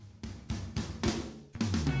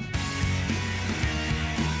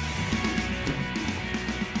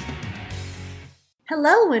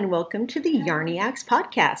Hello and welcome to the Yarniacs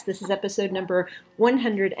podcast. This is episode number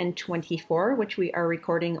 124, which we are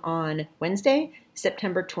recording on Wednesday,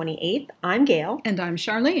 September 28th. I'm Gail. And I'm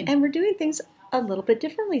Charlene. And we're doing things a little bit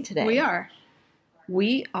differently today. We are.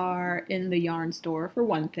 We are in the yarn store for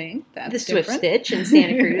one thing. That's the Swift different. Stitch in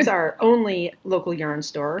Santa Cruz, our only local yarn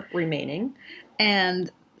store remaining.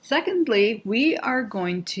 And secondly, we are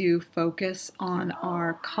going to focus on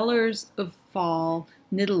our Colors of Fall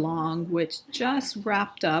knit along, which just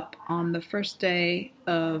wrapped up on the first day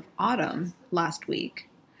of autumn last week.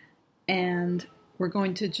 And we're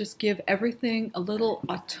going to just give everything a little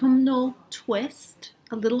autumnal twist,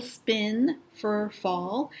 a little spin for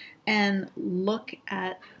fall, and look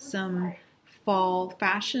at some fall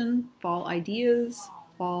fashion, fall ideas,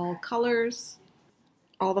 fall colors.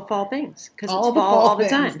 All the fall things, because it's All fall all the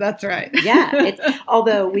time. That's right. Yeah,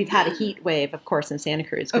 although we've had a heat wave, of course, in Santa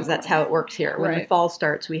Cruz, because that's how it works here. When the fall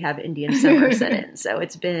starts, we have Indian summer set in. So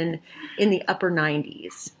it's been in the upper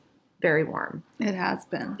 90s. Very warm. It has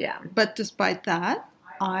been. Yeah. But despite that,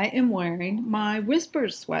 I am wearing my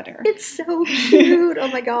Whispers sweater. It's so cute. Oh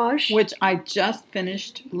my gosh. Which I just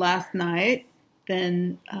finished last night,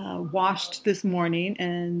 then washed this morning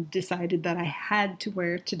and decided that I had to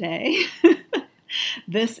wear today.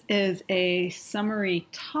 This is a summery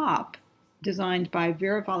top designed by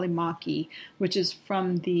Vera Valimaki, which is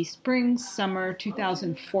from the Spring-Summer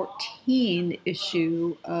 2014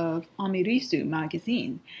 issue of Amirisu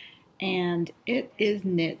magazine. And it is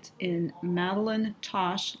knit in Madeline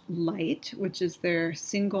Tosh Light, which is their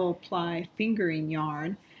single-ply fingering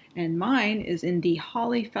yarn. And mine is in the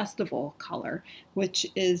Holly Festival color, which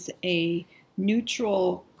is a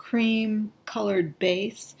neutral cream-colored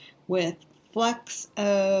base with flecks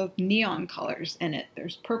of neon colors in it.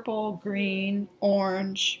 There's purple, green,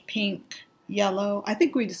 orange, pink, yellow. I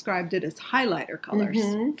think we described it as highlighter colors.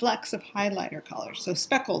 Mm-hmm. Flecks of highlighter colors. So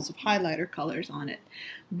speckles of highlighter colors on it.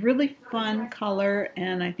 Really fun color,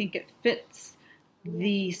 and I think it fits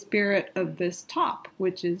the spirit of this top,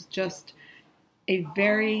 which is just a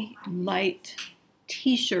very light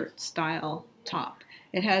t-shirt style top.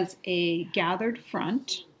 It has a gathered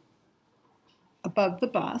front above the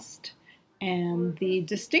bust. And the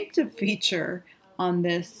distinctive feature on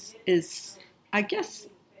this is, I guess,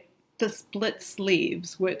 the split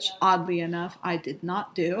sleeves, which oddly enough, I did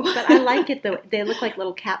not do. But I like it though. They look like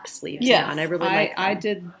little cap sleeves. Yes, now, and I really like them. I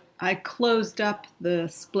did. I closed up the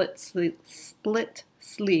split sleeves.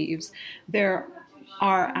 There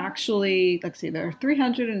are actually, let's see, there are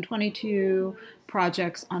 322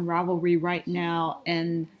 projects on Ravelry right now,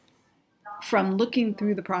 and from looking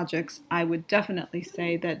through the projects, I would definitely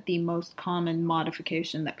say that the most common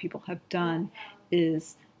modification that people have done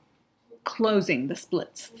is closing the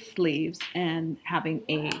split sleeves and having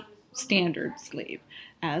a standard sleeve,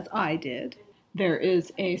 as I did. There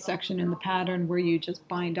is a section in the pattern where you just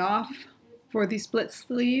bind off for the split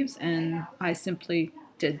sleeves, and I simply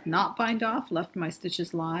did not bind off, left my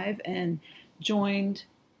stitches live, and joined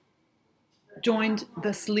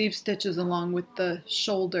the sleeve stitches along with the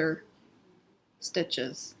shoulder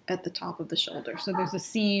stitches at the top of the shoulder. So there's a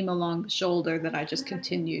seam along the shoulder that I just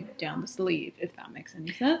continued down the sleeve, if that makes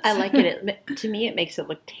any sense. I like it. To me, it makes it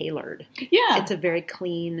look tailored. Yeah. It's a very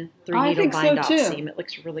clean 3-needle bind-off seam. It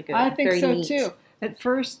looks really good. I think very so, neat. too. At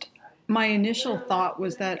first, my initial thought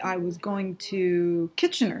was that I was going to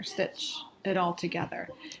Kitchener stitch it all together.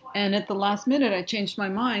 And at the last minute, I changed my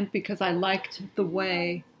mind because I liked the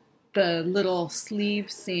way the little sleeve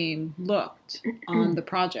seam looked on the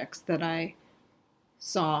projects that I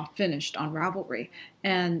saw finished on Ravelry.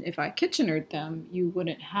 And if I Kitchenered them, you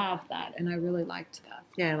wouldn't have that. And I really liked that.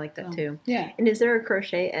 Yeah, I like that too. Yeah. And is there a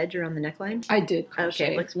crochet edge around the neckline? I did crochet.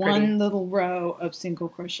 Okay, it looks pretty. One little row of single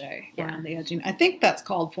crochet around the edging. I think that's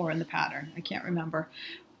called for in the pattern. I can't remember.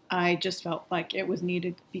 I just felt like it was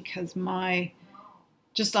needed because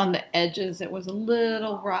just on the edges, it was a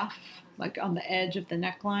little rough, like on the edge of the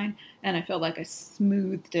neckline. And I felt like I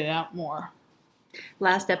smoothed it out more.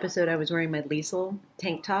 Last episode, I was wearing my Liesel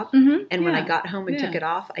tank top, and when I got home and took it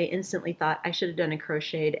off, I instantly thought I should have done a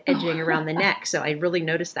crocheted edging around the neck, so I really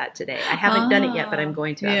noticed that today. I haven't done it yet, but I'm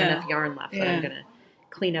going to. I have enough yarn left that I'm going to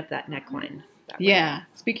clean up that neckline.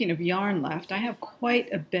 Speaking of yarn left, I have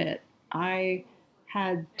quite a bit. I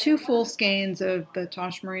had 2 full skeins of the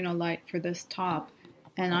Tosh Merino Light for this top,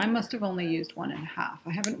 and I must have only used 1.5.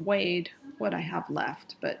 I haven't weighed what I have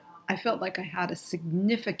left, but I felt like I had a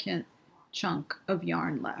significant chunk of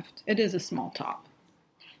yarn left. It is a small top.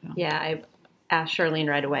 So. Yeah, I asked Charlene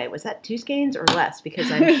right away, was that 2 skeins or less? Because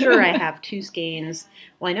I'm sure I have 2 skeins.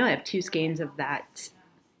 Well, I know I have 2 skeins of that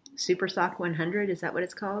Super Sock 100. Is that what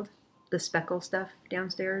it's called? the speckle stuff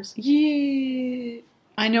downstairs. Yeah.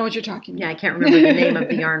 I know what you're talking about. Yeah, I can't remember the name of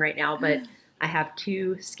the yarn right now, but I have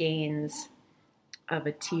 2 skeins of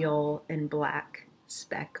a teal and black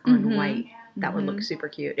speck on white. That would look super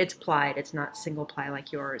cute. It's plied. It's not single ply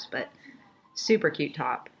like yours, but super cute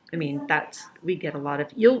top. I mean, we get a lot of,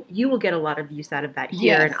 you will get a lot of use out of that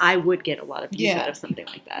here, and I would get a lot of use out of something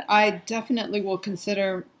like that. I definitely will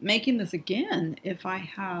consider making this again if I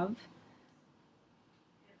have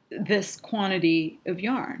this quantity of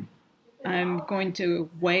yarn. I'm going to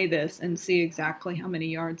weigh this and see exactly how many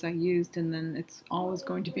yards I used, and then it's always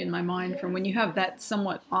going to be in my mind from when you have that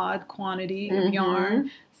somewhat odd quantity of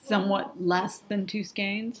yarn, somewhat less than 2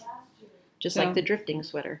 skeins. Just like the drifting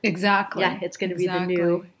sweater. Exactly. Yeah, it's going to be the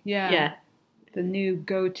new. Yeah. The new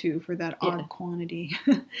go-to for that odd quantity.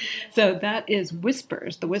 So that is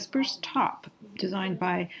Whispers, the Whispers top, designed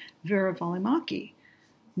by Vera Valimaki.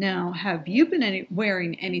 Now, have you been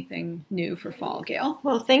wearing anything new for fall, Gail?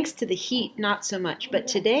 Well, thanks to the heat, not so much. But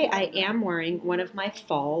today I am wearing one of my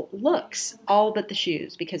fall looks, all but the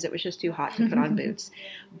shoes, because it was just too hot to put on boots.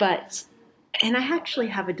 And I actually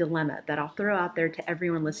have a dilemma that I'll throw out there to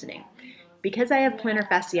everyone listening. Because I have plantar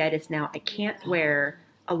fasciitis now, I can't wear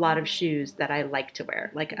a lot of shoes that I like to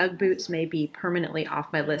wear. Like Ugg boots may be permanently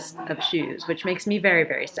off my list of shoes, which makes me very,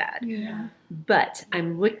 very sad. Yeah. But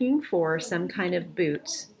I'm looking for some kind of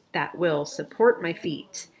boots that will support my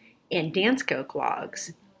feet. And Dansko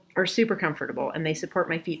clogs are super comfortable, and they support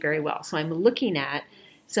my feet very well. So I'm looking at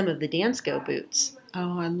some of the Dansko boots.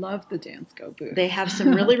 Oh, I love the Dansko boots. They have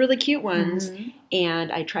some really, really cute ones, and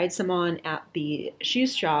I tried some on at the shoe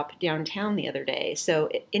shop downtown the other day. So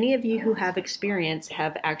any of you who have experience,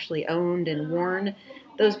 have actually owned and worn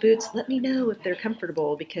those boots, let me know if they're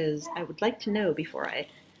comfortable, because I would like to know before I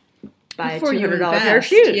buy a $200 pair of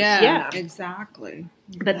shoes. Yeah, exactly.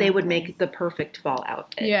 But they would make the perfect fall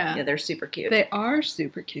outfit. Yeah, they're super cute. They are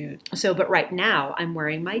super cute. So, but right now I'm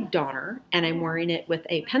wearing my Donner, and I'm wearing it with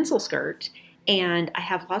a pencil skirt. And I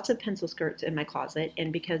have lots of pencil skirts in my closet,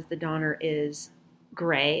 and because the Donner is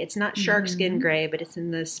gray, it's not shark skin gray, but it's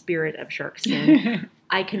in the spirit of shark skin,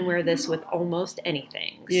 I can wear this with almost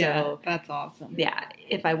anything. Yeah, so, that's awesome. Yeah,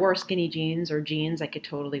 if I wore skinny jeans or jeans, I could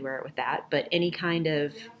totally wear it with that. But any kind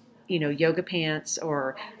of, yoga pants,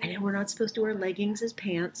 or I know we're not supposed to wear leggings as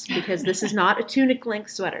pants because this is not a tunic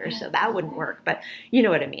length sweater, so that wouldn't work. But you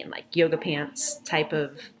know what I mean, like yoga pants type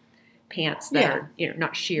of pants that are,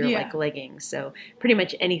 not sheer like leggings. So pretty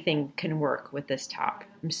much anything can work with this top.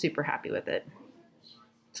 I'm super happy with it.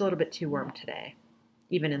 It's a little bit too warm today,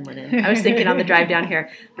 even in linen. I was thinking on the drive down here,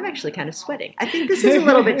 I'm actually kind of sweating. I think this is a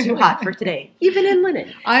little bit too hot for today, even in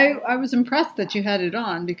linen. I was impressed that you had it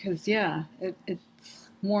on because, it's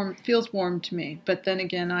warm, feels warm to me. But then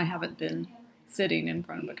again, I haven't been sitting in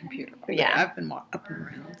front of a computer. I've been up and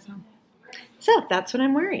around. So that's what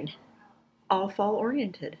I'm wearing. All fall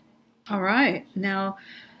oriented. All right. Now,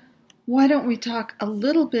 why don't we talk a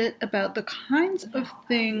little bit about the kinds of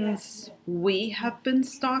things we have been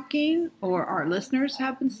stocking, or our listeners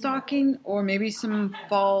have been stocking, or maybe some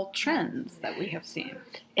fall trends that we have seen.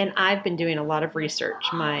 And I've been doing a lot of research.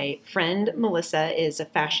 My friend Melissa is a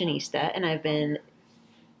fashionista, and I've been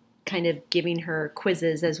kind of giving her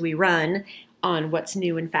quizzes as we run on what's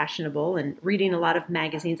new and fashionable, and reading a lot of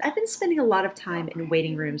magazines. I've been spending a lot of time in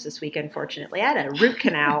waiting rooms this week, unfortunately. I had a root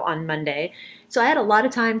canal on Monday, so I had a lot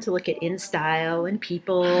of time to look at InStyle and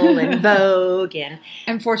People and Vogue.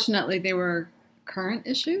 And fortunately, they were current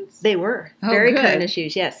issues? They were. Very current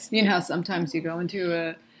issues, yes. You know how sometimes you go into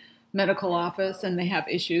a medical office and they have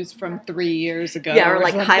issues from 3 years ago. Yeah, or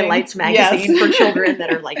like something. Highlights magazine for children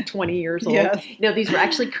that are like 20 years old. Yes. No, these were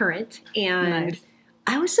actually current, and nice.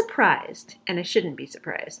 I was surprised, and I shouldn't be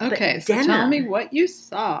surprised. Okay, so tell me what you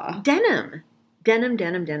saw. Denim.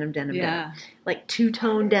 Like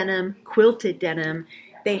two-tone denim, quilted denim.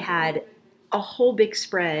 They had a whole big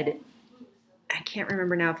spread. I can't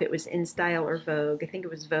remember now if it was InStyle or Vogue. I think it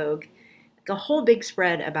was Vogue. A whole big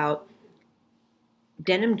spread about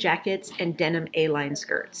denim jackets and denim A-line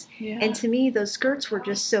skirts. Yeah. And to me, those skirts were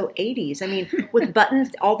just so 80s. I mean, with buttons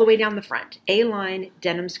all the way down the front. A-line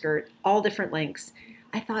denim skirt, all different lengths.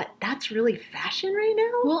 I thought, that's really fashion right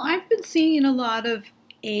now? Well, I've been seeing a lot of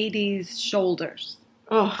 80s shoulders.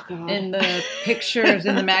 Oh, God. In the pictures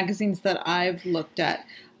in the magazines that I've looked at.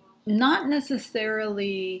 Not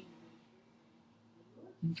necessarily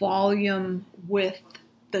volume with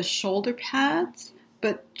the shoulder pads,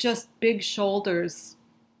 but just big shoulders.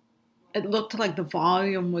 It looked like the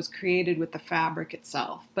volume was created with the fabric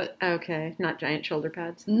itself, but okay, not giant shoulder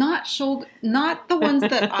pads. Not the ones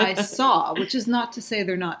that I saw, which is not to say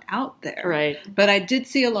they're not out there. Right. But I did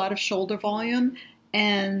see a lot of shoulder volume,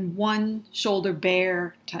 and one shoulder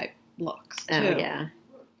bare type looks too. Oh, yeah.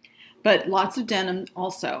 But lots of denim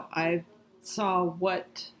also. I saw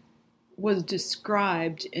what was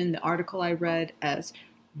described in the article I read as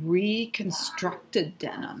reconstructed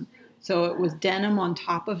denim. So it was denim on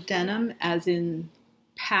top of denim, as in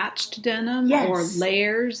patched denim, yes, or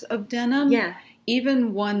layers of denim. Yeah.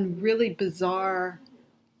 Even one really bizarre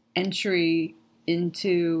entry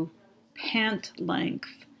into pant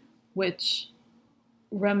length, which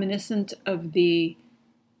reminiscent of the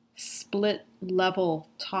split level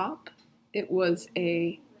top. It was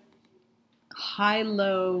a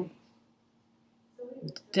high-low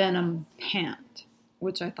denim pant,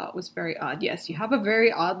 which I thought was very odd. Yes, you have a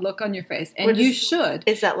very odd look on your face, and you should.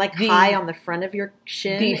 Is that like high on the front of your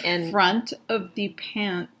shin? The front of the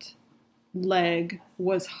pant leg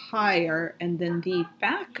was higher, and then the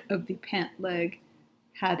back of the pant leg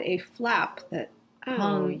had a flap that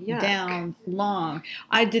hung down long.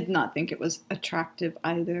 I did not think it was attractive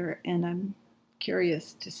either, and I'm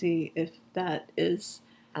curious to see if that is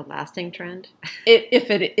a lasting trend. If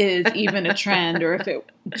it is even a trend, or if it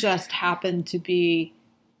just happened to be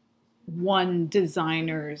one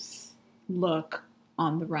designer's look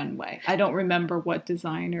on the runway. I don't remember what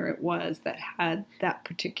designer it was that had that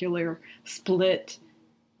particular split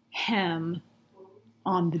hem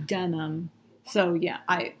on the denim. So yeah,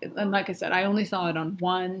 and like I said, I only saw it on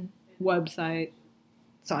one website,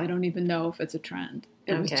 so I don't even know if it's a trend.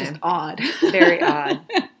 It was just odd. Very odd.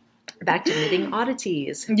 Back to knitting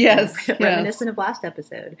oddities. Yes. Reminiscent of last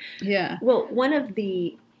episode. Yeah. Well,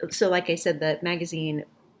 so like I said, the magazine,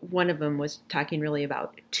 one of them was talking really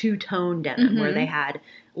about two-tone denim, where they had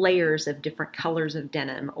layers of different colors of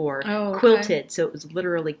denim, or quilted. So it was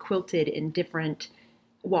literally quilted in different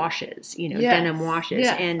washes, denim washes.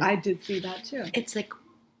 Yes, and I did see that too. It's like,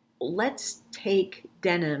 let's take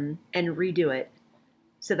denim and redo it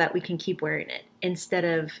so that we can keep wearing it, instead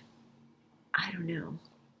of, I don't know.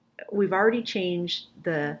 We've already changed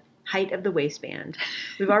the height of the waistband.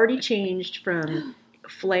 We've already changed from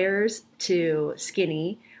flares to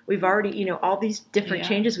skinny. We've already, all these different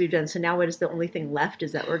changes we've done. So now what is the only thing left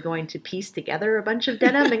is that we're going to piece together a bunch of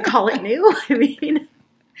denim and call it new? I mean.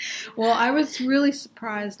 Well, I was really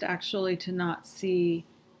surprised actually to not see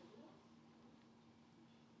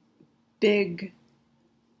big,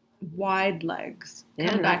 wide legs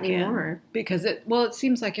come back in. Because it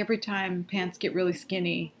seems like every time pants get really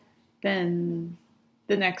skinny, then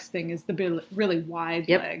the next thing is the really wide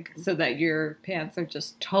leg, so that your pants are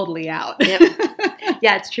just totally out. Yep.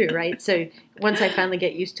 Yeah, it's true, right? So once I finally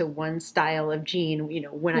get used to one style of jean,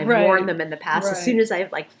 when I've worn them in the past, as soon as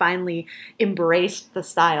I've finally embraced the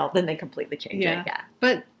style, then they completely change it. Yeah.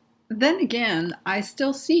 But then again, I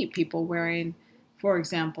still see people wearing, for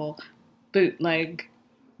example, bootleg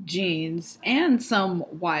jeans and some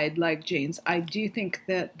wide leg jeans. I do think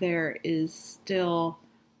that there is still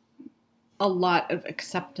a lot of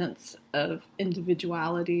acceptance of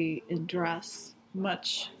individuality in dress,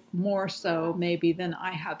 much more so maybe than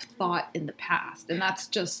I have thought in the past. And that's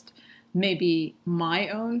just maybe my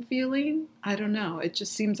own feeling. I don't know. It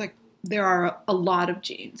just seems like there are a lot of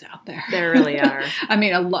jeans out there. There really are. I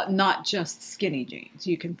mean, a lot, not just skinny jeans.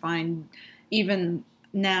 You can find, even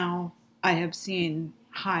now, I have seen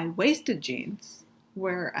high-waisted jeans,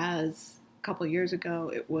 whereas a couple years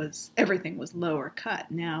ago everything was lower cut.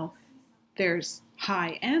 Now there's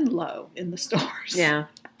high and low in the stores. Yeah,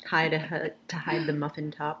 high to hide the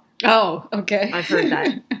muffin top. Oh, okay. I've heard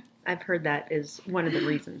that. I've heard that is one of the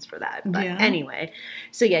reasons for that. But anyway,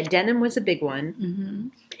 so denim was a big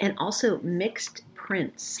one, and also mixed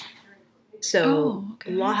prints. So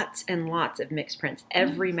lots and lots of mixed prints.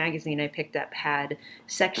 Every magazine I picked up had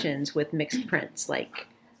sections with mixed prints, like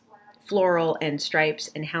floral and stripes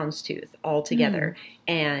and houndstooth all together,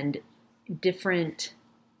 and different,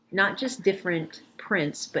 not just different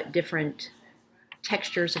prints, but different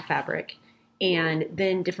textures of fabric, and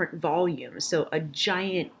then different volumes. So a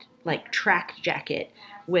giant track jacket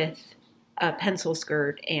with a pencil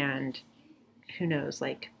skirt and who knows,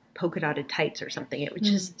 polka dotted tights or something. It was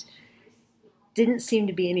just didn't seem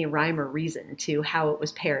to be any rhyme or reason to how it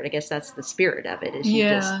was paired. I guess that's the spirit of it, is you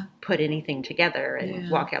just put anything together and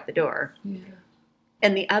walk out the door. Yeah.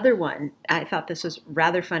 And the other one, I thought this was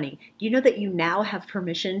rather funny. Do you know that you now have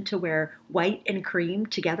permission to wear white and cream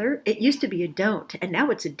together? It used to be a don't, and now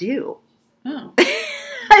it's a do. Oh.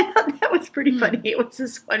 I thought that was pretty funny. It was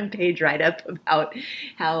this one-page write-up about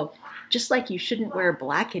how, just like you shouldn't wear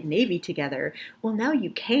black and navy together, well, now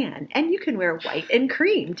you can. And you can wear white and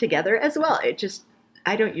cream together as well.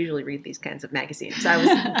 I don't usually read these kinds of magazines.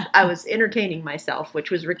 I was entertaining myself, which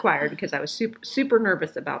was required because I was super, super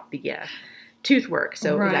nervous about the tooth work,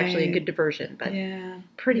 so it was actually a good diversion, but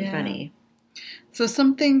pretty funny. So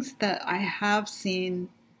some things that I have seen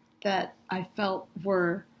that I felt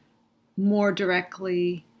were more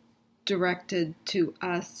directly directed to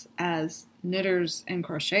us as knitters and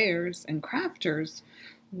crocheters and crafters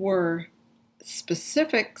were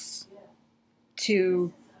specifics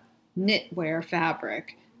to knitwear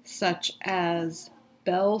fabric, such as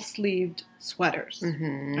bell-sleeved sweaters.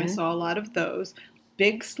 Mm-hmm. I saw a lot of those.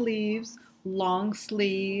 Big sleeves, long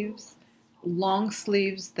sleeves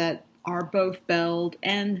that are both belled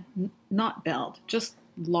and not belled, just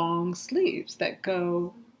long sleeves that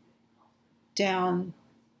go down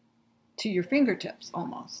to your fingertips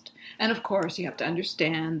almost. And of course, you have to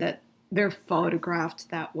understand that they're photographed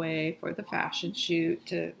that way for the fashion shoot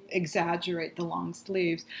to exaggerate the long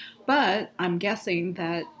sleeves. But I'm guessing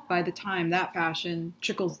that by the time that fashion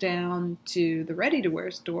trickles down to the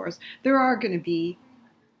ready-to-wear stores, there are going to be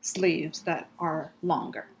sleeves that are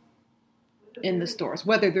longer in the stores,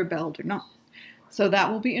 whether they're belled or not. So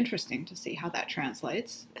that will be interesting to see how that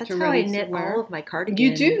translates. That's how I knit all of my cardigans.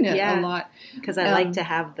 You do knit a lot. Because I like to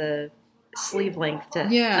have the sleeve length to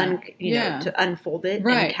to unfold it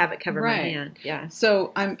and have it cover my hand. Yeah.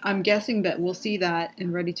 So I'm guessing that we'll see that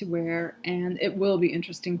in ready to wear, and it will be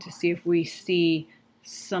interesting to see if we see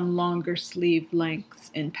some longer sleeve lengths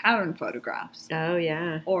in pattern photographs. Oh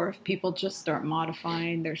yeah. Or if people just start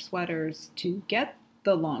modifying their sweaters to get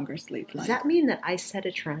the longer sleeve length. Does that mean that I set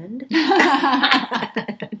a trend?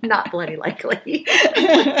 Not bloody likely.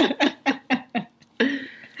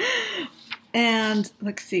 And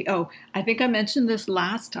let's see. Oh, I think I mentioned this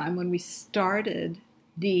last time when we started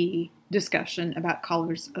the discussion about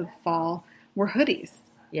colors of fall were hoodies.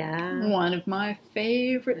 Yeah. One of my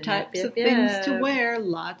favorite types of things to wear,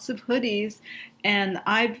 lots of hoodies. And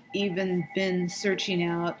I've even been searching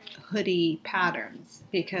out hoodie patterns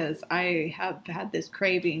because I have had this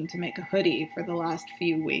craving to make a hoodie for the last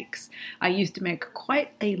few weeks. I used to make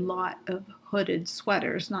quite a lot of hooded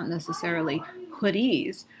sweaters, not necessarily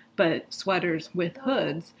hoodies, but sweaters with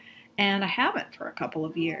hoods, and I haven't for a couple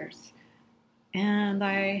of years. And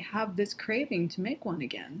I have this craving to make one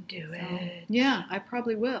again. Do it. Yeah, I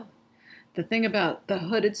probably will. The thing about the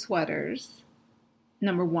hooded sweaters,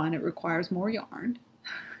 number one, it requires more yarn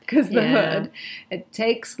because the hood, it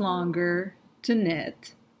takes longer to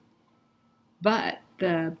knit. But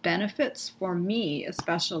the benefits for me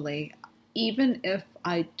especially, even if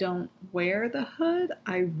I don't wear the hood,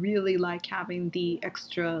 I really like having the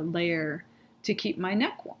extra layer to keep my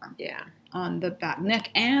neck warm. Yeah. On the back, neck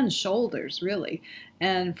and shoulders, really.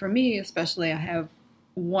 And for me, especially, I have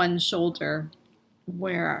one shoulder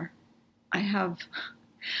where I have,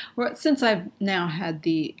 since I've now had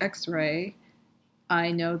the x-ray,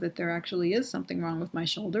 I know that there actually is something wrong with my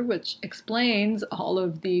shoulder, which explains all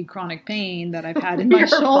of the chronic pain that I've had in my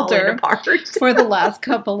shoulder for the last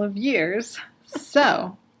couple of years.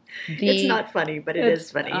 So, it's not funny, but it is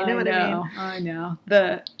funny. You know what I mean? I know.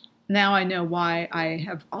 Now I know why I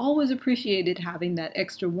have always appreciated having that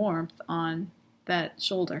extra warmth on that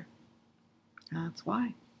shoulder. That's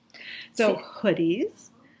why. So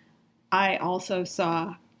hoodies. I also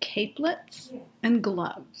saw capelets and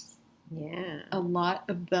gloves. Yeah. A lot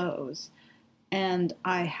of those. And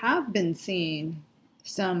I have been seeing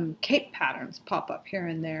some cape patterns pop up here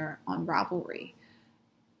and there on Ravelry.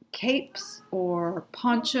 Capes or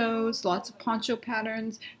ponchos, lots of poncho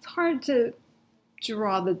patterns. It's hard to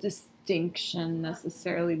draw the distinction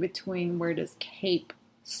necessarily between where does cape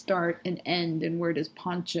start and end and where does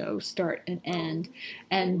poncho start and end,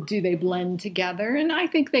 and do they blend together? And I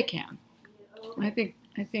think they can. I think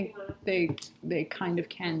they kind of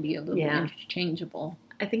can be a little interchangeable.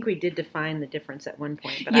 I think we did define the difference at one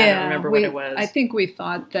point, but I don't remember what it was. I think we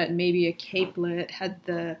thought that maybe a capelet had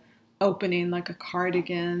the opening like a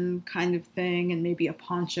cardigan kind of thing, and maybe a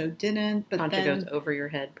poncho didn't. But poncho goes over your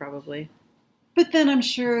head, probably. But then I'm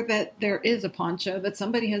sure that there is a poncho that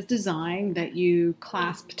somebody has designed that you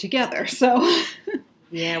clasp together. So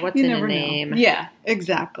yeah, what's in a name? Know. Yeah,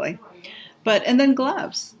 exactly. And then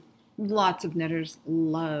gloves. Lots of knitters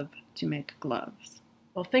love to make gloves.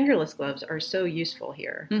 Well, fingerless gloves are so useful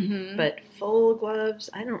here. Mm-hmm. But full gloves,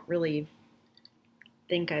 I don't really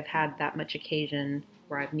think I've had that much occasion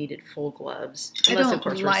where I've needed full gloves. Unless, of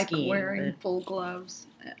course, we're skiing, wearing full gloves.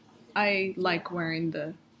 I like wearing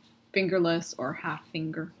the fingerless or half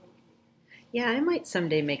finger. Yeah, I might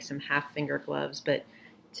someday make some half finger gloves, but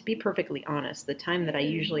to be perfectly honest, the time that I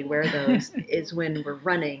usually wear those is when we're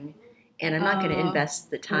running, and I'm not going to invest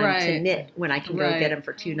the time to knit when I can go get them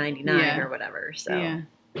for $2.99 or whatever. So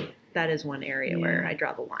that is one area where I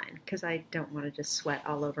draw the line, because I don't want to just sweat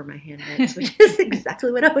all over my hand knits, which is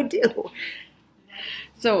exactly what I would do.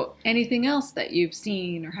 So anything else that you've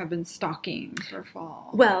seen or have been stocking for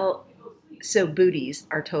fall? Well, so booties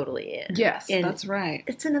are totally in. Yes, and that's right.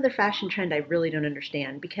 It's another fashion trend I really don't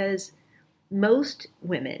understand because most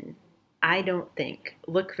women, I don't think,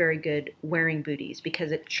 look very good wearing booties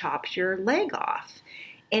because it chops your leg off.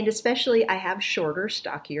 And especially I have shorter,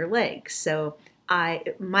 stockier legs. So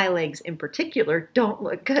my legs in particular don't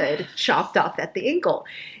look good chopped off at the ankle.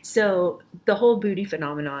 So the whole booty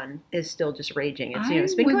phenomenon is still just raging.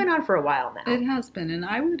 It's been going on for a while now. It has been, and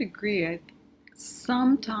I would agree.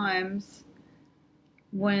 Sometimes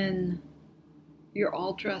when you're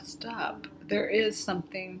all dressed up, there is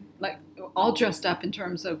something like all dressed up in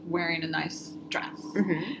terms of wearing a nice dress.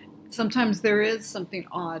 Mm-hmm. Sometimes there is something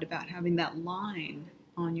odd about having that line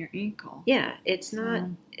on your ankle. Yeah, it's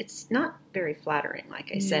not very flattering,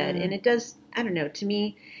 like I said, and it does, I don't know, to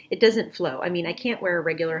me, it doesn't flow. I mean, I can't wear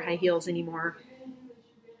regular high heels anymore,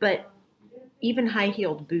 but even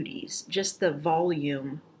high-heeled booties, just the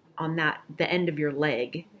volume on the end of your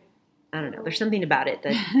leg, I don't know, there's something about it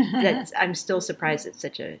that I'm still surprised it's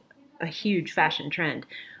such a huge fashion trend.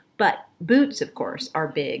 But boots, of course, are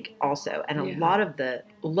big also, and a lot of the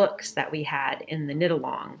looks that we had in the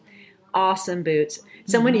knit-along, awesome boots.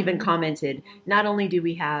 Someone even commented, not only do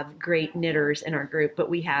we have great knitters in our group, but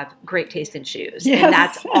we have great taste in shoes. Yes. And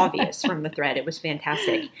that's obvious from the thread. It was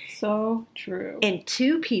fantastic. So true. And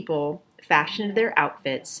 2 people fashioned their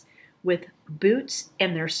outfits with boots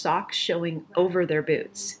and their socks showing over their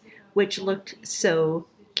boots, which looked so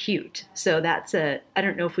cute. So I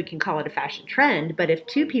don't know if we can call it a fashion trend, but if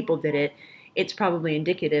 2 people did it, it's probably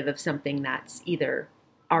indicative of something that's either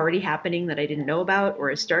already happening that I didn't know about or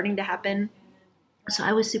is starting to happen. So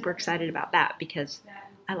I was super excited about that because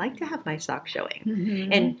I like to have my socks showing.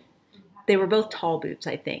 Mm-hmm. And they were both tall boots,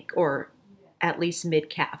 I think, or at least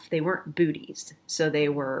mid-calf. They weren't booties. So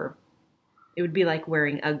it would be like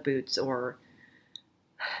wearing Ugg boots or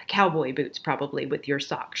cowboy boots probably with your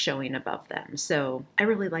socks showing above them. So I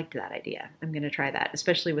really liked that idea. I'm going to try that,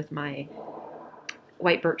 especially with my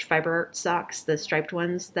white birch fiber art socks, the striped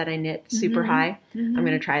ones that I knit super high. Mm-hmm. I'm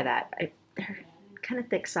going to try that. They're kind of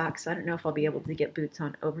thick socks, so I don't know if I'll be able to get boots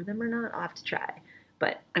on over them or not. I'll have to try.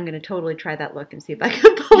 But I'm going to totally try that look and see if I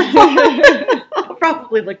can pull it off. I'll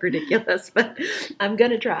probably look ridiculous, but I'm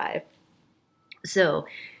going to try. So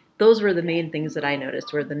those were the main things that I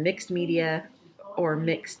noticed were the mixed media or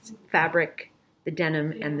mixed fabric, the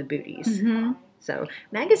denim, and the booties. Mm-hmm. So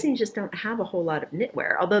magazines just don't have a whole lot of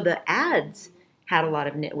knitwear, although the ads had a lot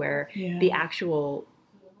of knitwear. Yeah. The actual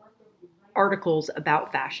articles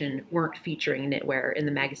about fashion weren't featuring knitwear in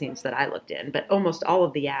the magazines that I looked in, but almost all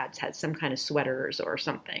of the ads had some kind of sweaters or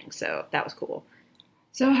something, so that was cool.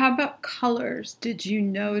 So how about colors? Did you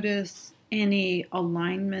notice any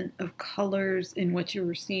alignment of colors in what you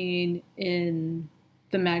were seeing in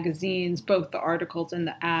the magazines, both the articles and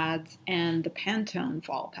the ads, and the Pantone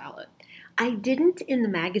fall palette? I didn't in the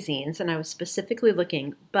magazines, and I was specifically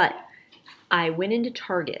looking, but I went into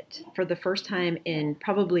Target for the first time in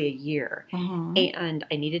probably a year, and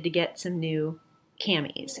I needed to get some new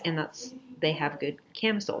camis, and they have good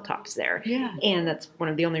camisole tops there. Yeah. And that's one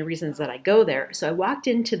of the only reasons that I go there. So I walked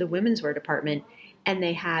into the women's wear department, and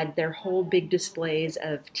they had their whole big displays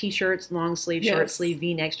of T-shirts, long sleeve, short sleeve,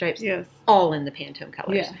 V-neck stripes, all in the Pantone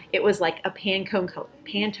colors. Yeah. It was like a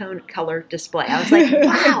Pantone color display. I was like,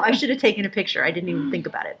 wow, I should have taken a picture. I didn't even think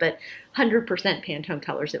about it, but 100% Pantone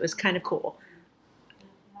colors. It was kind of cool.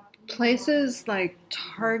 Places like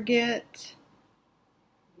Target,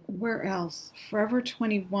 where else? Forever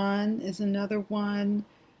 21 is another one.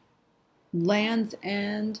 Land's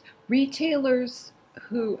End. Retailers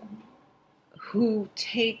who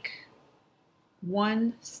take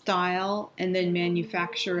one style and then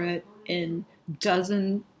manufacture it in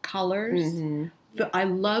dozen colors. Mm-hmm. I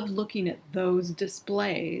love looking at those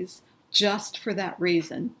displays just for that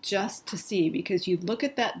reason, just to see, because you look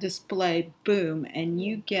at that display, boom, and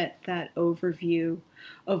you get that overview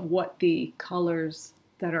of what the colors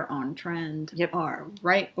that are on trend are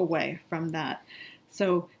right away from that.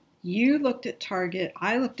 So you looked at Target.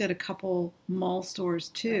 I looked at a couple mall stores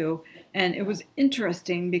too. And it was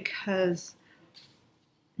interesting because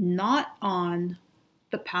not on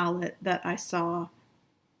the palette that I saw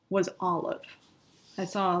was olive. I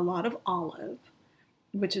saw a lot of olive,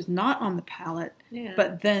 which is not on the palette. Yeah.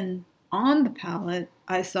 But then on the palette,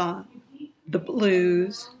 I saw the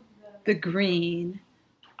blues, the green.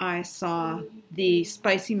 I saw the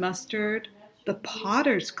spicy mustard, the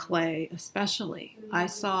potter's clay especially. I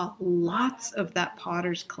saw lots of that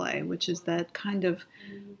potter's clay, which is that kind of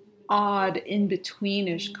odd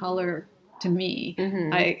in-betweenish color to me.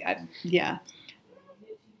 Mm-hmm. Yeah.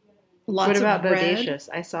 Lots what about of red. bodacious?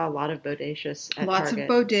 I saw a lot of bodacious at Lots Target.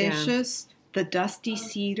 of bodacious, the dusty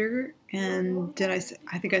cedar, and I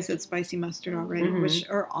think I said spicy mustard already, which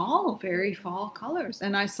are all very fall colors.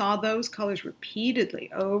 And I saw those colors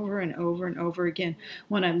repeatedly over and over and over again.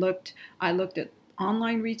 When I looked at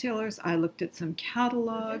online retailers, I looked at some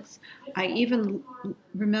catalogs. I even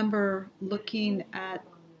remember looking at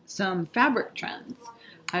some fabric trends.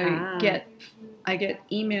 I get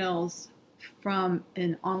emails from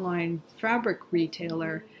an online fabric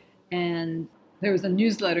retailer, and there was a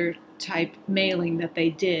newsletter type mailing that they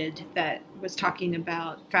did that was talking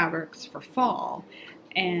about fabrics for fall,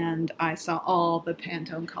 and I saw all the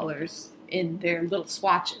Pantone colors in their little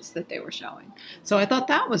swatches that they were showing. So I thought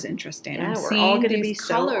that was interesting. Yeah, I'm we're seeing all going to these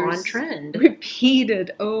be colors so on trend,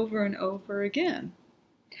 repeated over and over again.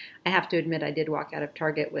 I have to admit, I did walk out of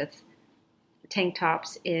Target with tank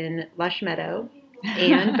tops in Lush Meadow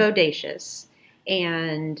and bodacious,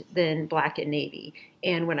 and then black and navy.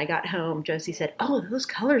 And when I got home, Josie said, "Oh, those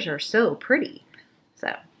colors are so pretty."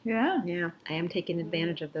 So yeah, I am taking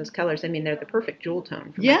advantage of those colors. I mean, they're the perfect jewel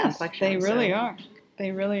tone for my complexion. Yes, they really are.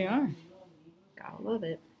 They really are. Gotta love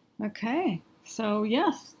it. Okay, so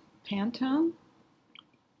yes, Pantone,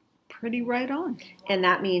 pretty right on. And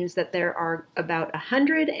that means that there are about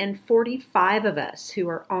 145 of us who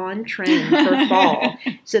are on trend for fall.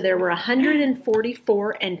 So there were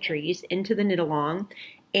 144 entries into the knit along,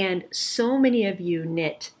 and so many of you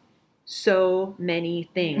knit so many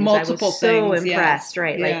things. Multiple I was so things, impressed, yes.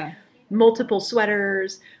 right? Yeah. Like multiple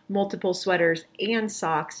sweaters and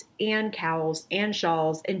socks and cowls and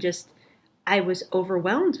shawls, and just I was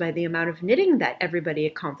overwhelmed by the amount of knitting that everybody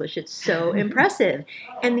accomplished. It's so impressive.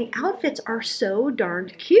 And the outfits are so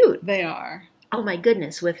darned cute. They are. Oh my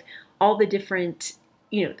goodness, with all the different,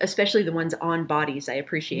 especially the ones on bodies, I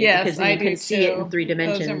appreciate. Yes, because then you can see it in 3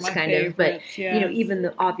 dimensions, Those are my kind favorites, of. But, yes.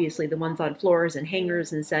 Even obviously the ones on floors and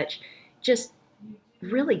hangers and such, just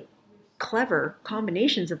really clever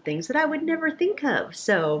combinations of things that I would never think of.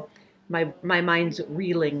 So my mind's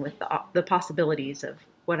reeling with the possibilities of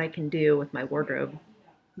what I can do with my wardrobe.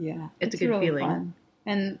 Yeah, it's a good really feeling. Fun.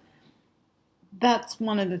 And that's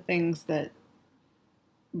one of the things that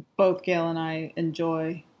both Gail and I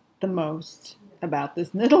enjoy the most about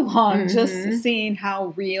this knit along, just seeing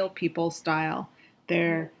how real people style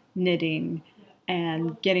their knitting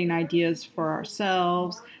and getting ideas for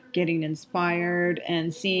ourselves, getting inspired,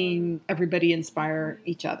 and seeing everybody inspire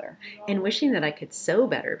each other. And wishing that I could sew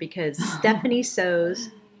better, because Stephanie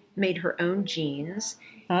sews, made her own jeans,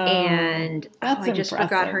 and I just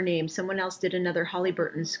forgot her name. Someone else did another Holly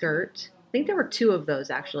Burton skirt. I think there were 2 of those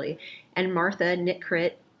actually. And Martha Knit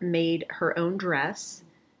Crit made her own dress,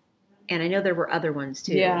 and I know there were other ones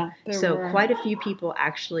too. Yeah, so quite a few people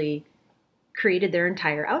actually created their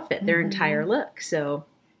entire outfit, their entire look. So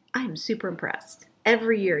I'm super impressed.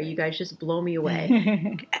 Every year, you guys just blow me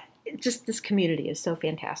away. Just this community is so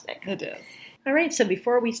fantastic. It is. All right, so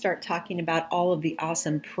before we start talking about all of the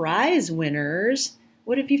awesome prize winners,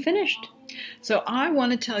 what have you finished? So I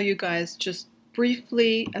want to tell you guys just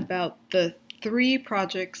briefly about the 3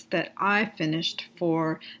 projects that I finished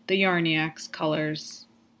for the Yarniacs Colors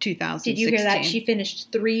 2016. Did you hear that? She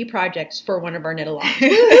finished 3 projects for one of our knit-alongs.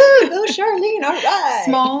 Woohoo! Go Charlene! All right.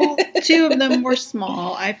 Small. 2 of them were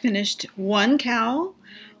small. I finished 1 cowl,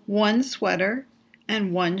 1 sweater,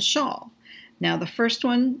 and 1 shawl. Now the first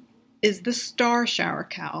one is the Star Shower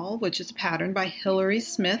Cowl, which is a pattern by Hilary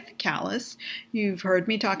Smith Callis. You've heard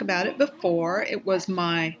me talk about it before. It was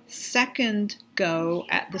my second go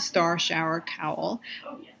at the Star Shower Cowl.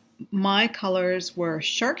 My colors were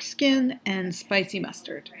shark skin and spicy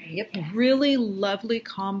mustard. Yep. Really lovely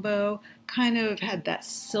combo. Kind of had that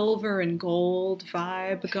silver and gold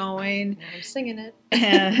vibe going. I'm singing it.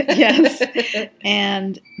 Yes.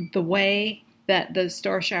 And the way that the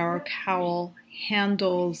Star Shower Cowl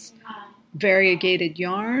handles variegated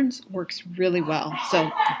yarns works really well. So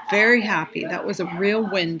very happy. That was a real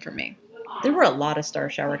win for me. There were a lot of Star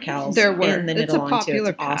Shower cowls there were. in the It's a knit-along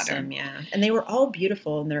popular too. It's awesome, pattern. yeah. And they were all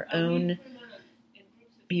beautiful in their own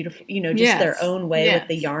beautiful, just their own way with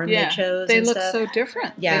the yarn they chose. They and look stuff. so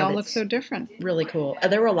different. Yeah, they all look so different. Really cool.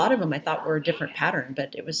 There were a lot of them I thought were a different pattern,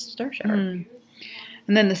 but it was Star Shower. And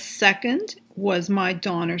then the second was my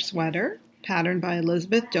Donner sweater, patterned by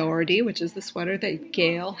Elizabeth Doherty, which is the sweater that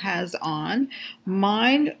Gail has on.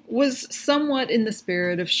 Mine was somewhat in the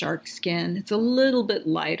spirit of shark skin. It's a little bit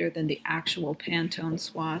lighter than the actual Pantone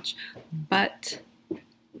swatch, but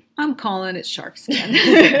I'm calling it shark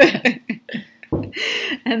skin.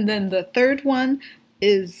 And then the third one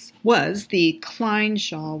was the Klein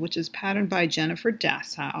shawl, which is patterned by Jennifer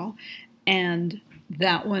Dassow. And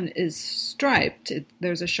that one is striped.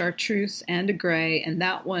 There's a chartreuse and a gray, and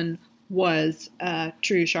that one was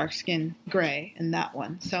true sharkskin gray in that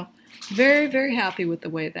one. So very, very happy with the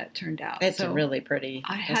way that turned out. It's so really pretty.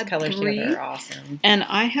 Those colors together are awesome. And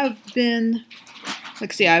I have been,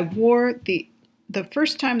 I wore the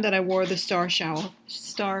first time that I wore the Star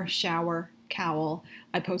Shower cowl,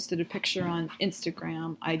 I posted a picture on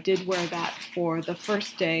Instagram. I did wear that for the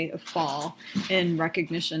first day of fall in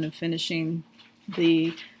recognition of finishing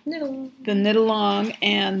the knit along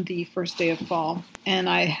and the first day of fall. And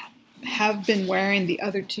I have been wearing the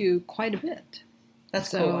other two quite a bit. That's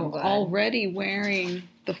so cool. I'm glad. Already wearing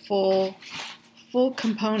the full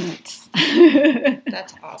components.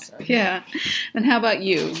 That's awesome. Yeah. And how about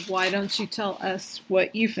you? Why don't you tell us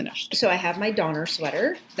what you finished? So I have my Donner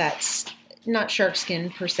sweater. That's not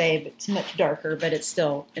sharkskin per se, but it's much darker, but it's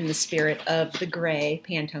still in the spirit of the gray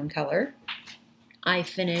Pantone color. I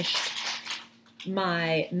finished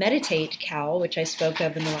my Meditate cowl, which I spoke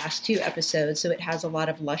of in the last 2 episodes, so it has a lot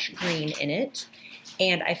of lush green in it.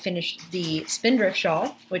 And I finished the Spindrift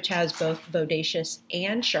shawl, which has both bodacious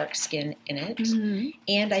and sharkskin in it. Mm-hmm.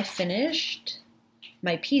 And I finished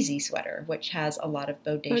my Peasy sweater, which has a lot of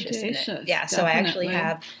bodacious in it. Yeah, so I actually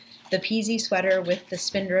have the Peasy sweater with the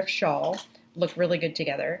Spindrift shawl, look really good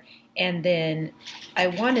together. And then I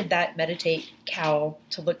wanted that Meditate cowl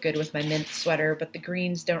to look good with my mint sweater, but the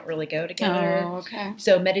greens don't really go together. Oh, okay.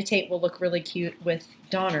 So Meditate will look really cute with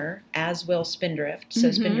Donner, as will Spindrift. So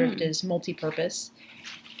Spindrift is multi-purpose.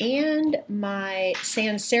 And my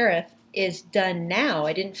sans serif is done now.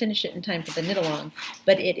 I didn't finish it in time for the knit-along,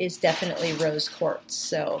 but it is definitely rose quartz.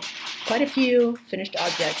 So quite a few finished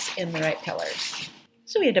objects in the right colors.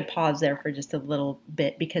 So we had to pause there for just a little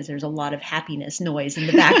bit because there's a lot of happiness noise in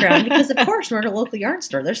the background because, of course, we're at a local yarn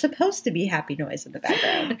store. There's supposed to be happy noise in the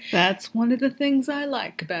background. That's one of the things I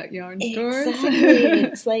like about yarn stores. Exactly.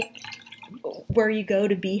 It's like where you go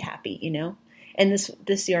to be happy, you know? And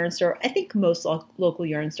this yarn store, I think most local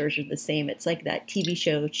yarn stores are the same. It's like that TV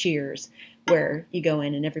show Cheers, where you go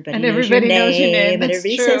in and everybody knows your name and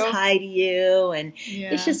everybody says hi to you, and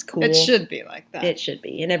it's just cool. It should be like that. It should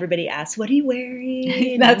be. And everybody asks, what are you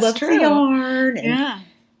wearing? That's true. The yarn. And yeah,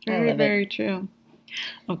 very, very true.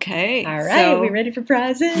 Okay. All right. Are we ready for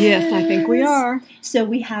prizes? Yes, I think we are. So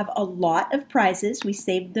we have a lot of prizes. We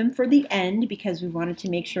saved them for the end because we wanted to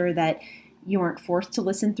make sure that you aren't forced to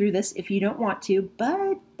listen through this if you don't want to,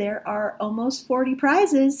 but there are almost 40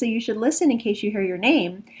 prizes, so you should listen in case you hear your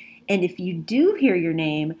name. And if you do hear your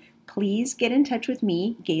name, please get in touch with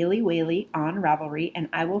me, Gaily Whaley, on Ravelry, and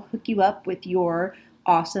I will hook you up with your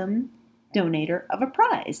awesome donator of a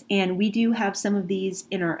prize. And we do have some of these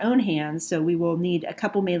in our own hands, so we will need a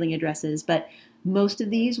couple mailing addresses, but most of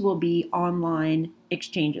these will be online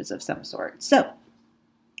exchanges of some sort. So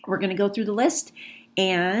we're going to go through the list.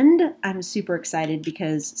 And I'm super excited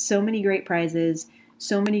because so many great prizes,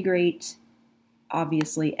 so many great,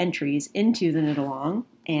 obviously, entries into the knit-along.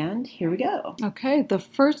 And here we go. Okay, the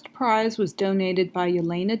first prize was donated by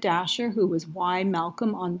Yelena Dasher, who was Y.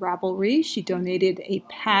 Malcolm on Ravelry. She donated a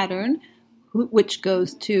pattern, which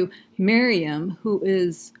goes to Miriam, who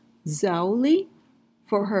is Zauli,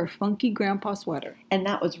 for her funky grandpa sweater. And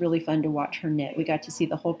that was really fun to watch her knit. We got to see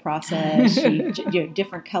the whole process.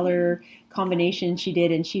 Different color combinations she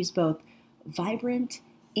did, and she's both vibrant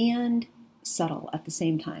and subtle at the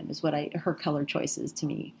same time is what her color choices to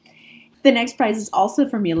me. The next prize is also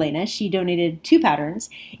from Yelena. She donated 2 patterns,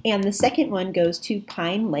 and the second one goes to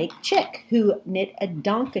Pine Lake Chick, who knit a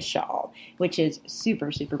Donka shawl, which is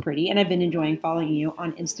super, super pretty. And I've been enjoying following you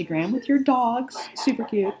on Instagram with your dogs. Super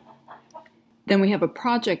cute. Then we have a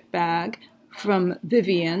project bag from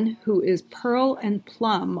Vivian, who is Pearl and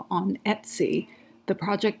Plum on Etsy. The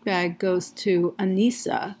project bag goes to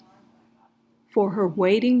Anissa for her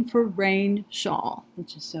Waiting for Rain shawl.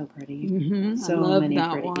 Which is so pretty. Mm-hmm. So I love many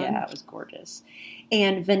that pretty. one. Yeah, it was gorgeous.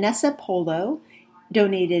 And Vanessa Polo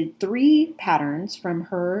donated 3 patterns from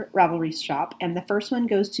her Ravelry shop. And the first one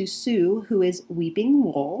goes to Sue, who is Weeping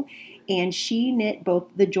Wool. And she knit both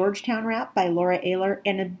the Georgetown wrap by Laura Ayler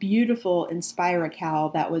and a beautiful Inspira cowl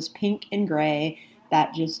that was pink and gray.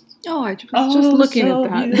 That just... Oh, I was just looking so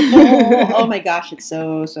at that. Beautiful. Oh my gosh, it's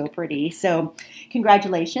so, so pretty. So,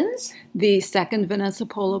 congratulations. The second Vanessa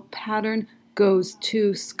Polo pattern goes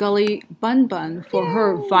to Scully Bun Bun for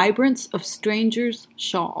her Vibrance of Strangers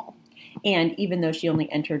shawl. And even though she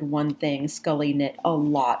only entered one thing, Scully knit a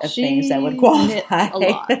lot of things that would qualify. Knits a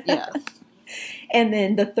lot, yes. And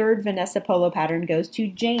then the third Vanessa Polo pattern goes to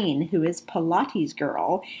Jane, who is Pilates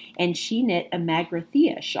girl, and she knit a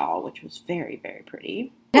Magrathea shawl, which was very, very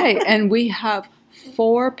pretty. Okay, and we have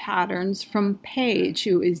 4 patterns from Paige,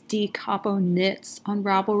 who is D. Capo Knits on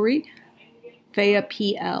Ravelry. Fea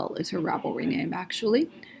PL is her Ravelry name, actually.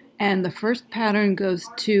 And the first pattern goes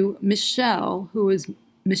to Michelle, who is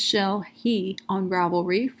Michelle He on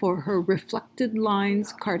Ravelry for her Reflected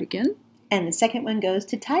Lines cardigan. And the second one goes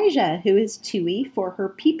to Taija, who is Tui for her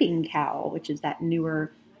Peeping Cowl, which is that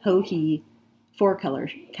newer Hohi 4-color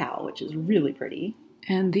cowl, which is really pretty.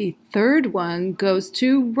 And the third one goes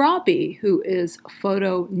to Robbie, who is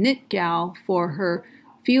Photo Knit Gal for her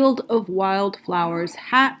Field of Wildflowers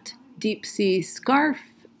hat, deep sea scarf.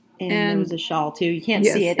 And there was a shawl, too. You can't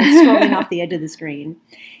see it. It's scrolling off the edge of the screen.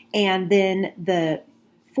 And then the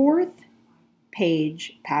fourth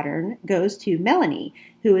page pattern goes to Melanie,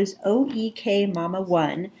 who is OEK Mama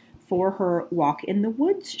 1 for her Walk in the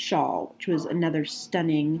Woods shawl, which was another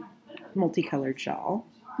stunning multicolored shawl.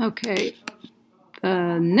 Okay.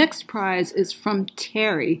 The next prize is from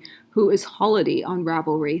Terry, who is Holiday on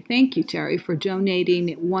Ravelry. Thank you, Terry, for donating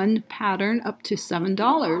 1 pattern up to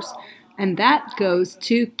 $7. And that goes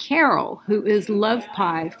to Carol, who is Love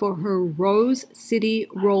Pie for her Rose City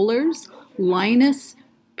Rollers, Linus,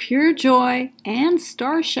 Pure Joy, and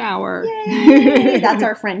Star Shower. Yay! That's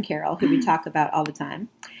our friend Carol, who we talk about all the time.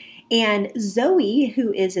 And Zoe,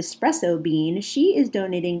 who is Espresso Bean, she is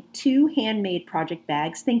donating 2 handmade project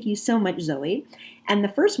bags. Thank you so much, Zoe. And the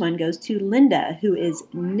first one goes to Linda, who is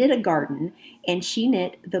Knit a Garden, and she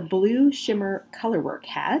knit the Blue Shimmer Colorwork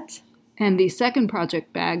hat. And the second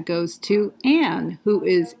project bag goes to Anne, who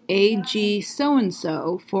is AG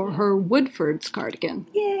So-and-so for her Woodford's cardigan.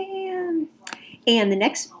 Yay, Anne! And the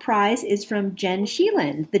next prize is from Jen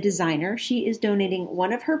Sheelan, the designer. She is donating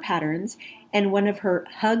 1 of her patterns and 1 of her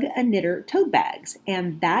Hug a Knitter tote bags.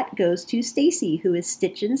 And that goes to Stacy, who is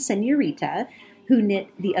Stitchin' Senorita, who knit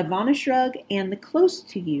the Ivana Shrug and the Close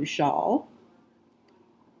to You shawl.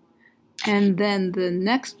 And then the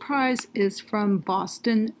next prize is from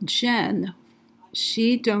Boston Jen.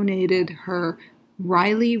 She donated her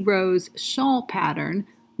Riley Rose shawl pattern,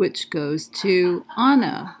 which goes to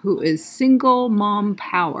Anna, who is Single Mom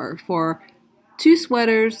Power for 2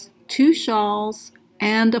 sweaters, 2 shawls,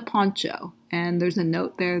 and a poncho. And there's a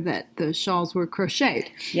note there that the shawls were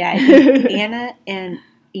crocheted. Yeah, I think Anna and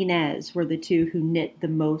Inez were the 2 who knit the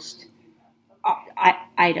most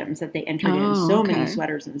items that they entered in. So many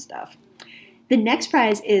sweaters and stuff. The next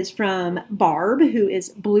prize is from Barb, who is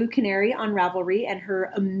Blue Canary on Ravelry, and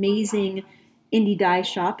her amazing indie dye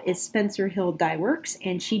shop is Spencer Hill Dye Works,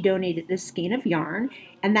 and she donated a skein of yarn,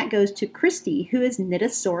 and that goes to Christy, who is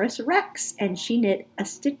Knitosaurus Rex, and she knit a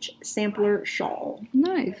Stitch Sampler shawl.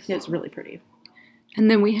 Nice. It's really pretty. And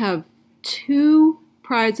then we have 2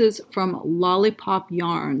 prizes from Lollipop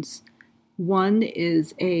Yarns. One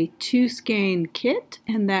is a 2-skein kit,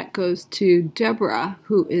 and that goes to Deborah,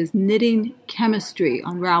 who is knitting chemistry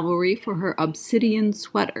on Ravelry for her obsidian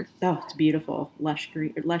sweater. Oh, it's beautiful. Lush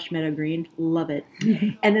meadow green. Love it.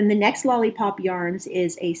 And then the next Lollipop Yarns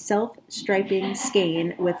is a self-striping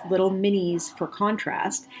skein with little minis for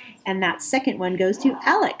contrast. And that second one goes to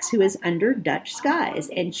Alex, who is Under Dutch Skies.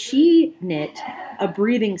 And she knit a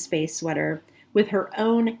breathing space sweater with her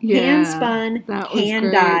own hand-spun,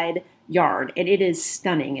 hand-dyed yarn, and it is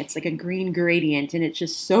stunning. It's like a green gradient, and it's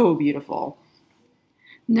just so beautiful.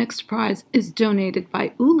 Next prize is donated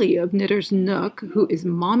by Uli of Knitter's Nook, who is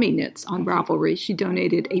Mommy Knits on Ravelry. She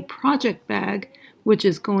donated a project bag, which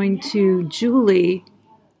is going to Julie,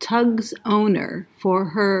 Tug's owner, for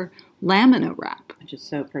her lamina wrap. Which is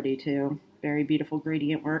so pretty, too. Very beautiful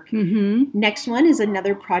gradient work. Mm-hmm. Next one is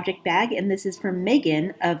another project bag, and this is from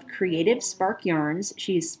Megan of Creative Spark Yarns.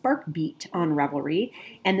 She's Spark Beat on Ravelry.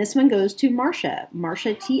 And this one goes to Marcia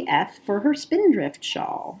TF for her Spindrift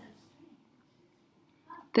shawl.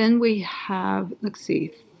 Then we have,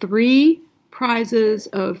 3 prizes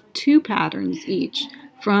of 2 patterns each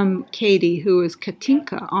from Katie, who is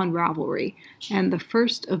Katinka on Ravelry. And the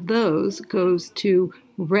first of those goes to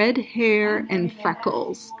Red Hair and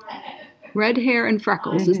Freckles. Red Hair and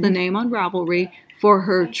Freckles is the name on Ravelry for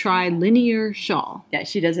her trilinear shawl. Yeah,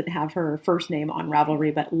 she doesn't have her first name on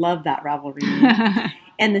Ravelry, but love that Ravelry name.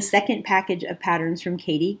 And the second package of patterns from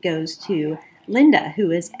Katie goes to Linda, who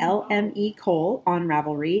is LME Cole on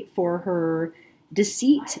Ravelry for her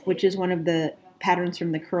Deceit, which is one of the patterns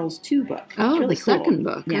from the Curls 2 book. Oh, really the cool. second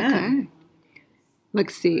book. Yeah.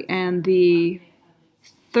 Okay. And the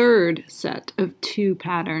third set of 2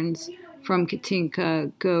 patterns from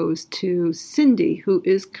Katinka goes to Cindy, who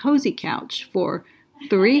is Cozy Couch, for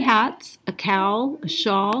 3 hats, a cowl, a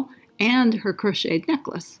shawl, and her crocheted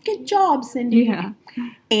necklace. Good job, Cindy. Yeah.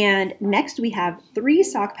 And next we have 3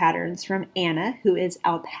 sock patterns from Anna, who is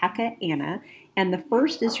Alpaca Anna. And the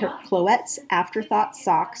first is her Cloettes Afterthought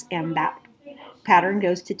socks, and that pattern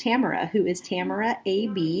goes to Tamara, who is Tamara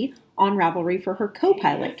AB on Ravelry for her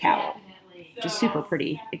co-pilot cowl, which is super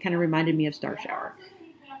pretty. It kind of reminded me of Star Shower.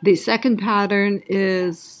 The second pattern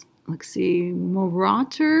is,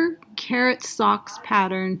 Morotter Carrot Socks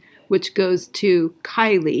pattern, which goes to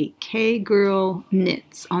Kylie, K-Girl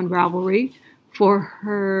Knits on Ravelry for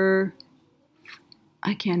her,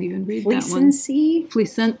 I can't even read that one.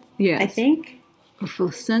 Fleecency, yes. I think.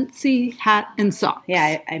 Fleecency hat and socks.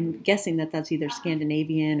 Yeah, I'm guessing that's either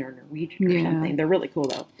Scandinavian or Norwegian or something. They're really cool,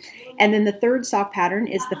 though. And then the third sock pattern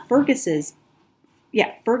is the Fergus's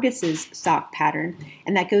sock pattern,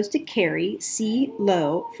 and that goes to Carrie C.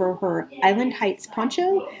 Lowe for her Island Heights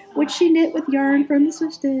poncho, which she knit with yarn from the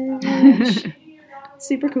Swift Stitch.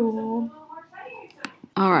 Super cool.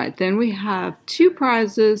 All right, then we have 2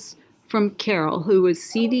 prizes from Carol, who is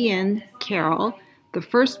CDN Carol. The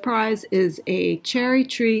first prize is a Cherry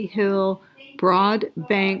Tree Hill Broad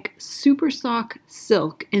Bank Super Sock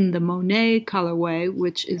Silk in the Monet colorway,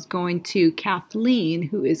 which is going to Kathleen,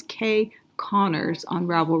 who is K. Connors on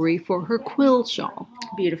Ravelry for her quill shawl.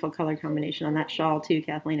 Beautiful color combination on that shawl too,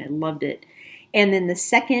 Kathleen. I loved it. And then the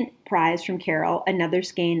second prize from Carol, another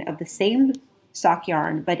skein of the same sock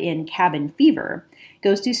yarn but in Cabin Fever,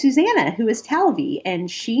 goes to Susanna, who is Talvy, and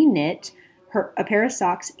she knit a pair of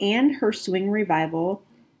socks and her Swing Revival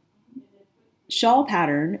shawl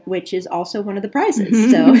pattern, which is also one of the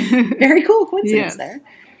prizes. So very cool coincidence there.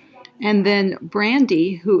 And then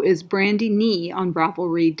Brandy, who is Brandy Nee on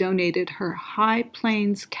Ravelry, donated her High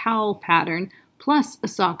Plains cowl pattern plus a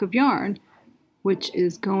sock of yarn, which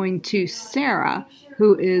is going to Sarah,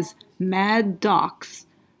 who is Mad Docs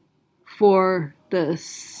for the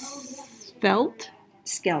Skelt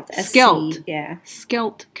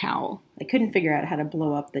cowl. I couldn't figure out how to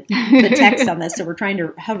blow up the text on this, so we're trying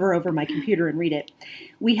to hover over my computer and read it.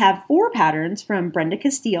 We have 4 patterns from Brenda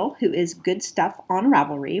Castile, who is Good Stuff on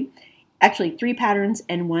Ravelry. Actually, 3 patterns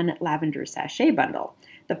and 1 lavender sachet bundle.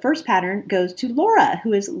 The first pattern goes to Laura,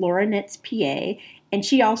 who is Laura Knits PA, and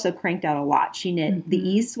she also cranked out a lot. She knit the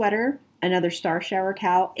Ease sweater, another Star Shower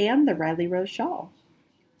cowl, and the Riley Rose shawl.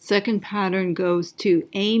 Second pattern goes to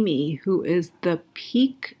Amy, who is the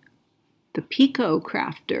Pico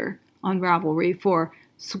Crafter on Ravelry for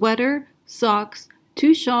sweater, socks,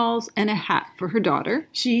 2 shawls, and a hat for her daughter.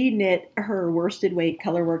 She knit her worsted weight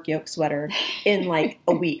colorwork yoke sweater in like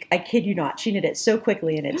a week. I kid you not. She knit it so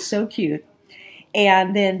quickly, and it's so cute.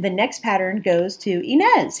 And then the next pattern goes to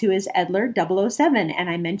Inez, who is Edler 007. And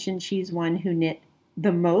I mentioned she's one who knit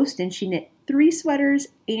the most, and she knit 3 sweaters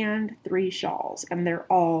and 3 shawls. And they're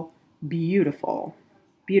all beautiful.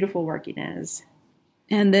 Beautiful work, Inez.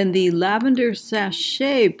 And then the lavender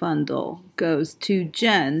sachet bundle goes to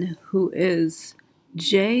Jen, who is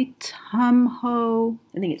J. Tumho.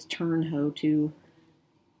 I think it's Turnho too.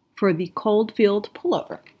 For the Coldfield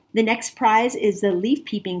pullover. The next prize is the Leaf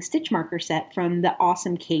Peeping Stitch Marker set from the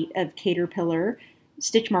awesome Kate of Caterpillar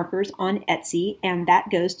Stitch Markers on Etsy. And that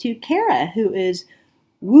goes to Kara, who is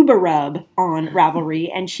Woobarub on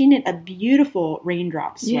Ravelry. And she knit a beautiful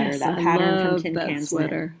raindrop sweater. That pattern from Tin Can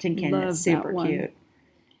sweater. Tin Can knit. Super cute.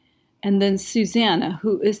 And then Susanna,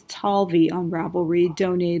 who is Talvy on Ravelry,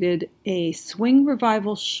 donated a Swing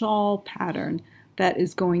Revival shawl pattern that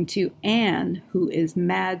is going to Anne, who is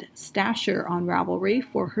Mad Stasher on Ravelry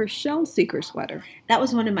for her Shell Seeker sweater. That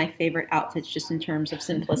was one of my favorite outfits just in terms of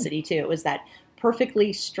simplicity, too. It was that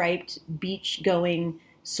perfectly striped beach-going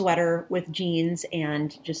sweater with jeans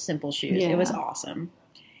and just simple shoes. Yeah. It was awesome.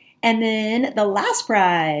 And then the last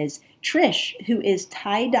prize, Trish, who is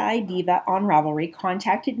Tie-Dye Diva on Ravelry,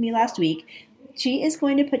 contacted me last week. She is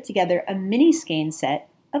going to put together a mini skein set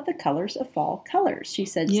of the colors of fall colors. She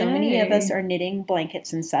said so many of us are knitting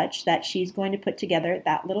blankets and such that she's going to put together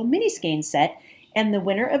that little mini skein set. And the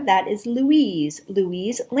winner of that is Louise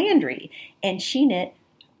Landry. And she knit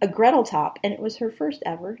a Gretel top, and it was her first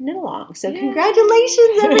ever knit along. So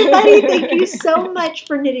congratulations, everybody. Thank you so much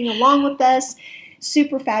for knitting along with us.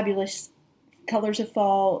 Super fabulous colors of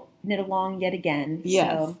fall knit along yet again.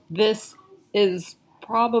 Yes, so. This is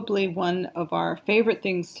probably one of our favorite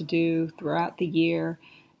things to do throughout the year.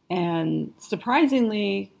 And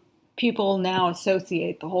surprisingly, people now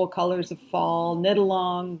associate the whole colors of fall knit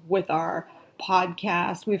along with our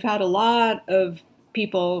podcast. We've had a lot of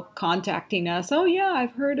people contacting us. Oh yeah,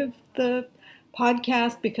 I've heard of the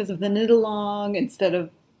podcast because of the knit along instead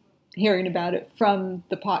of hearing about it from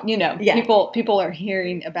the people are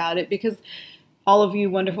hearing about it because all of you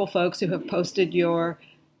wonderful folks who have posted your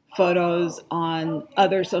photos on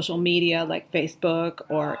other social media like Facebook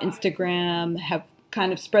or Instagram have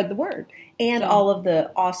kind of spread the word. And all of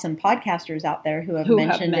the awesome podcasters out there who have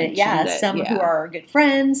mentioned it. Yeah, some who are our good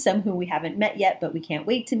friends, some who we haven't met yet, but we can't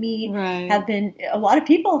wait to meet. Right. A lot of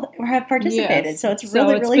people have participated. Yes. So it's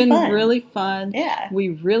really fun. It's been really fun. Yeah. We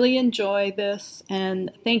really enjoy this. And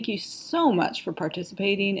thank you so much for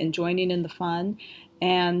participating and joining in the fun.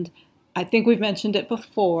 And I think we've mentioned it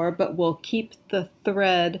before, but we'll keep the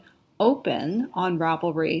thread open on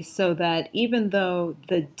Ravelry so that even though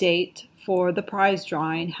the date for the prize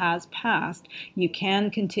drawing has passed, you can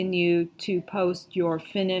continue to post your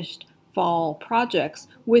finished fall projects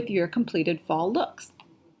with your completed fall looks.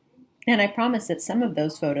 And I promise that some of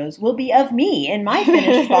those photos will be of me in my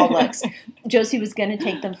finished fall looks. Josie was going to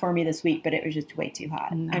take them for me this week, but it was just way too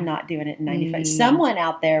hot. No. I'm not doing it in 95. No. Someone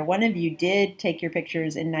out there, one of you did take your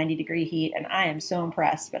pictures in 90-degree heat, and I am so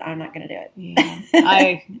impressed, but I'm not going to do it. Yeah.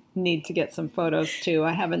 I need to get some photos, too.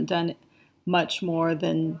 I haven't done much more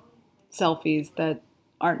than selfies that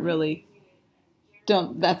aren't really...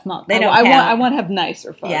 That's not... They don't I want to have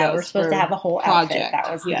nicer photos. Yeah, we're supposed to have a whole outfit. That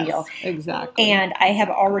was the deal. Exactly. And I have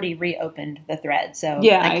already reopened the thread. So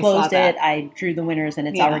I closed it, I drew the winners, and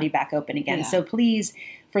it's already back open again. Yeah. So please,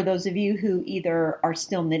 for those of you who either are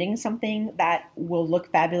still knitting something that will look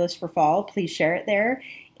fabulous for fall, please share it there.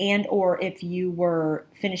 And or if you were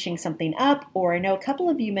finishing something up, or I know a couple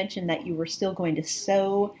of you mentioned that you were still going to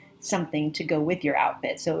sew something to go with your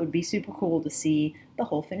outfit. So it would be super cool to see the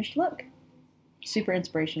whole finished look. Super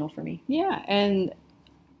inspirational for me. Yeah, and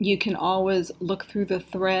you can always look through the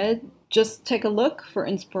thread. Just take a look for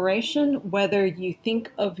inspiration, whether you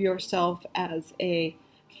think of yourself as a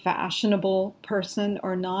fashionable person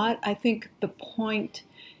or not. I think the point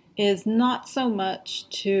is not so much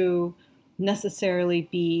to necessarily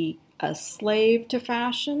be a slave to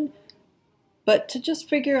fashion, but to just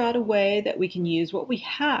figure out a way that we can use what we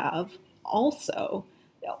have also.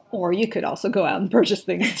 Or you could also go out and purchase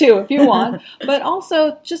things too if you want. But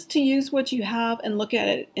also just to use what you have and look at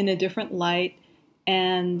it in a different light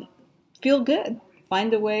and feel good.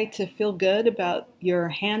 Find a way to feel good about your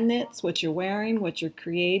hand knits, what you're wearing, what you're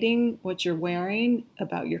creating, what you're wearing,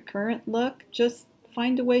 about your current look. Just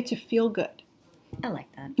find a way to feel good. I like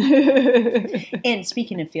that. And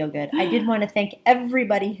speaking of feel good, I did want to thank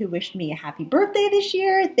everybody who wished me a happy birthday this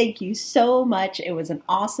year. Thank you so much. It was an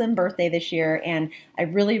awesome birthday this year, and I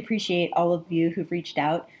really appreciate all of you who've reached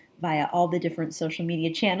out via all the different social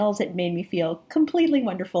media channels. It made me feel completely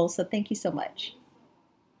wonderful, so thank you so much.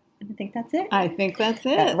 I think that's it. I think that's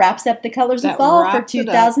it. That wraps up the Colors of Fall for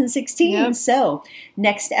 2016. Yep. So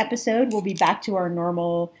next episode, we'll be back to our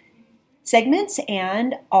normal segments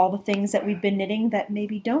and all the things that we've been knitting that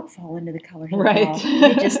maybe don't fall into the colors of fall.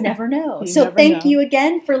 You just never know. So thank you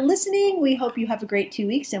again for listening. We hope you have a great 2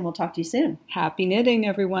 weeks, and we'll talk to you soon. Happy knitting,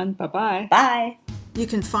 everyone. Bye-bye. Bye. You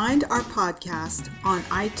can find our podcast on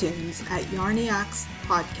iTunes at Yarniacs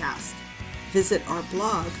Podcast. Visit our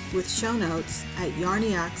blog with show notes at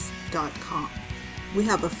yarniacs.com. We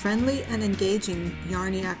have a friendly and engaging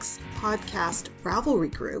Yarniacs podcast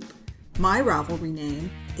Ravelry group. My Ravelry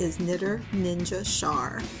name is Knitter Ninja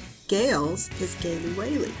Shar. Gail's is Gaily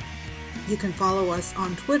Whaley. You can follow us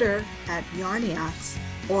on Twitter at Yarniacs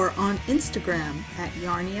or on Instagram at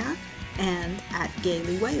Yarniac and at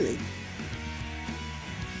Gaily Whaley.